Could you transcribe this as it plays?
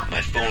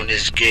phone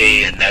is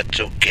gay and that's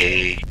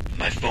okay.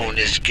 My phone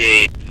is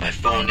gay, my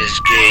phone is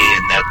gay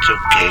and that's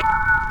okay.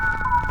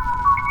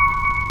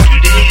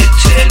 Today it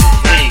said,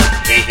 hey,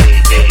 hey, hey,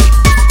 hey.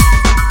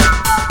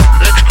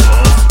 Let's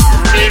call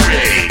Ray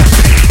Ray.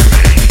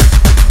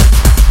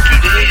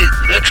 Today it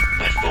looks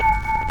my phone.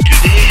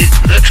 Today it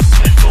looks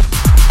my phone.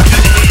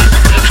 Today it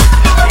looks my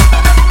phone.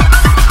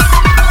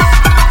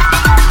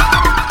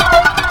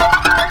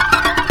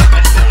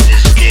 My phone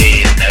is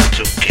gay and that's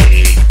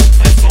okay.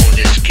 My phone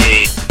is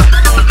gay. My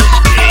phone is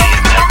gay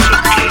and that's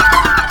okay.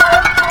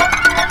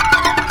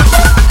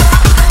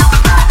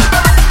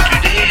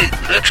 Today it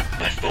looks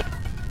my phone.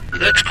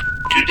 Let's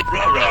today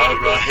rah rah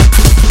rah.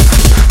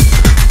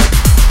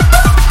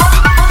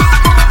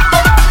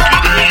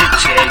 Today it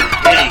said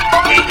hey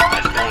hey.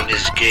 My phone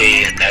is gay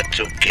and that's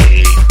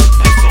okay.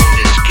 My phone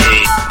is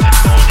gay. My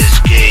phone is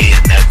gay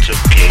and that's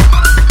okay.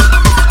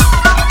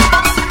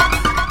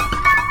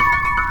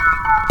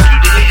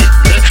 Today it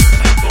looks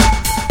my phone.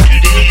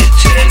 Today it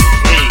said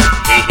hey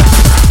hey.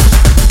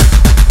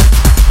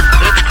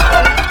 Let's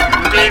call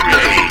Ray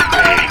Ray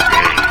Ray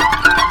Ray.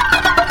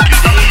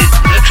 Today it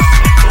looks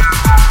my phone.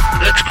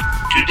 Let's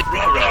today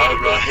rah rah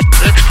rah.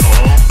 Let's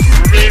call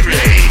Ray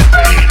Ray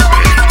Ray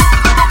Ray.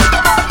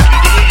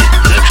 Today it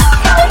looks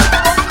my phone.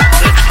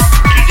 Let's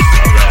today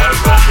rah rah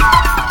rah.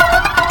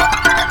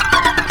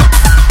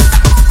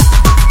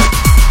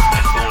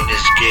 My phone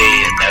is gay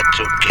and that's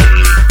okay.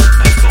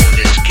 My phone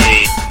is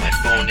gay. My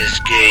phone is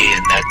gay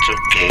and that's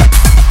okay.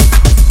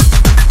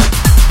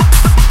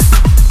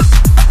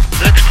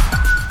 Let's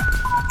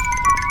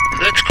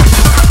let's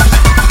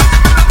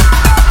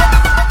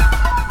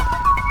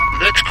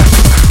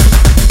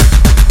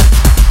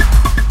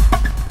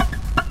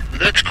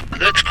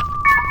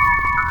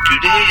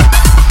today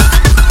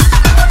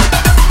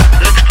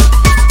let's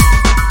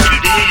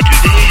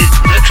today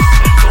let's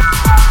my phone.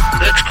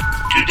 Let's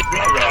today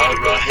rah rah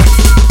rah.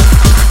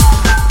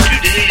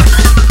 Today my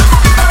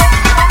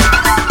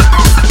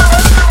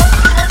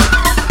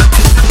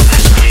phone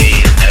is gay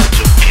and that's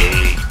okay.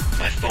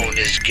 My phone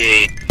is gay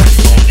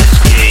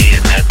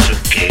and that's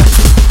okay.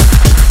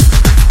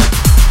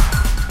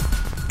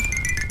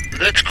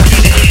 Let's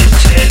today it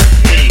said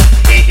hey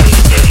hey hey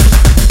hey.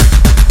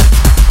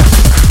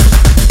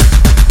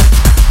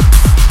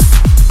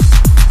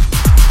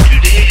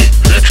 Today it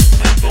looks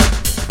my phone.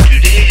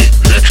 Today it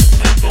looks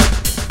my phone.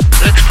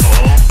 Let's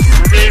call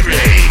Ray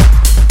Ray.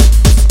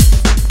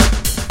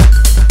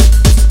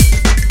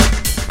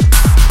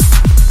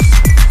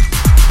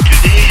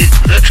 Today it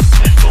looks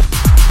my phone.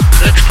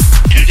 Let's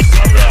today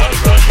rah rah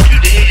rah.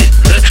 Today it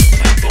looks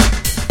my phone.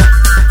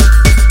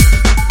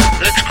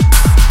 Let's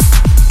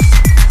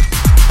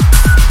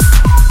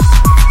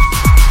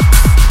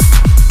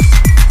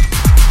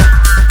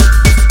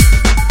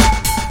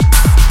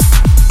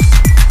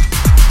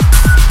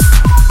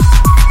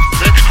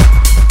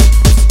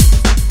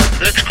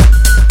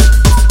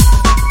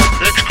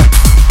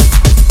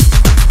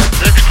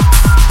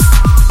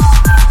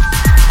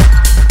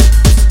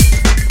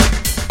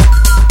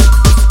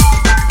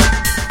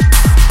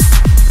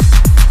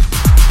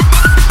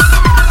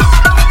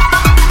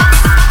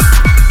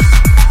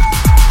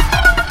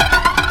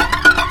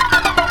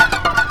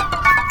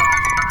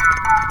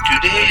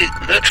today it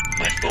looks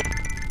my phone.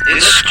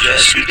 It's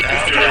just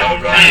after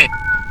right.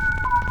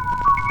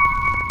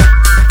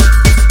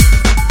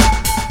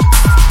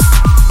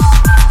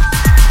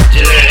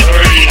 Did I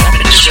already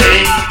happen to say?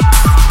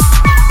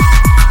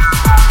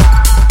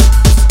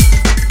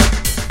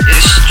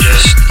 It's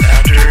just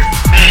after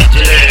me.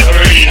 Did I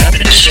already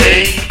happen to say?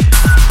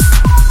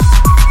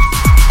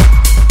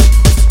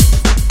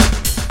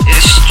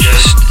 It's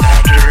just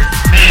after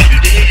me.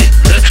 Today it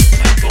looks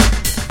my phone.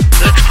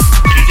 Let's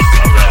today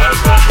rah rah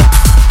rah.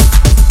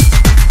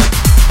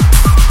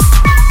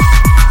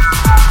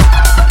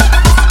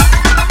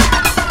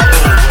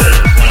 Oh, what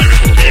a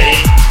wonderful day.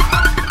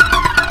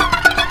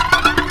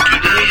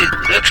 Today it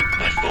looks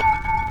my phone.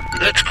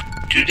 Let's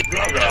today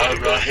rah rah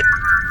rah.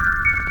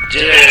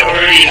 Did I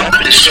already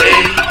happen to say?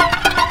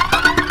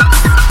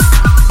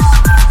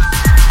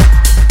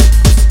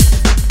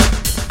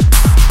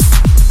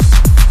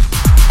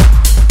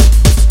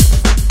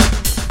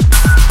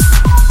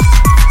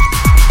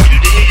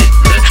 Today it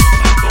looks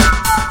my phone.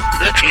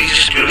 Let's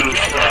just move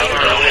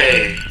far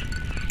away.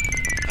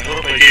 I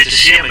hope I get to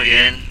see him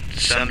again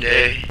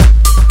someday.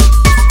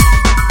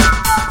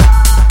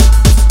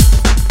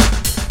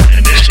 I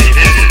missed a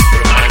visit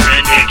from my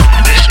friend H. I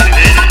missed a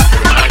visit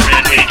from my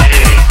friend H.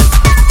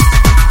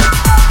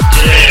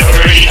 Did I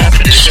already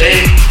happen to say?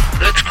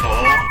 Let's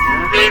call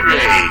Ray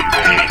Ray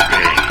Ray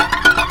Ray.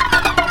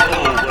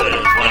 Oh, what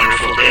a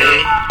wonderful day.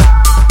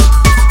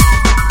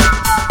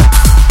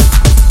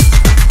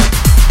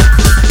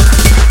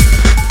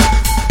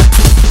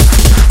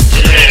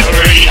 Did I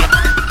already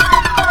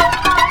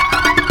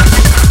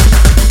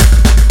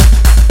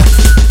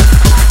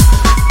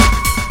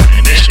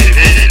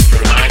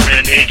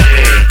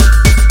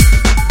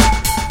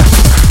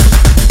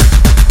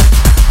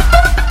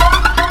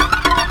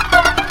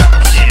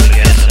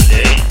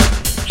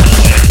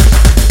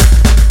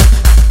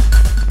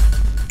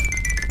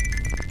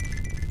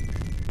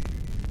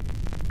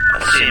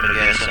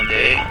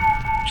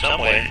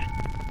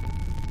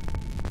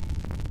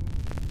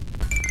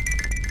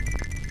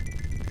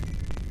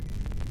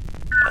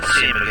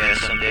see him again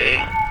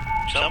someday.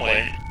 Some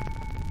way.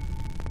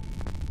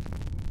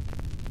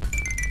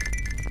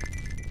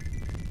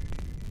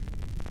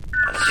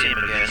 I'll see him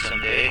again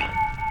someday.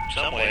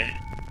 Some way.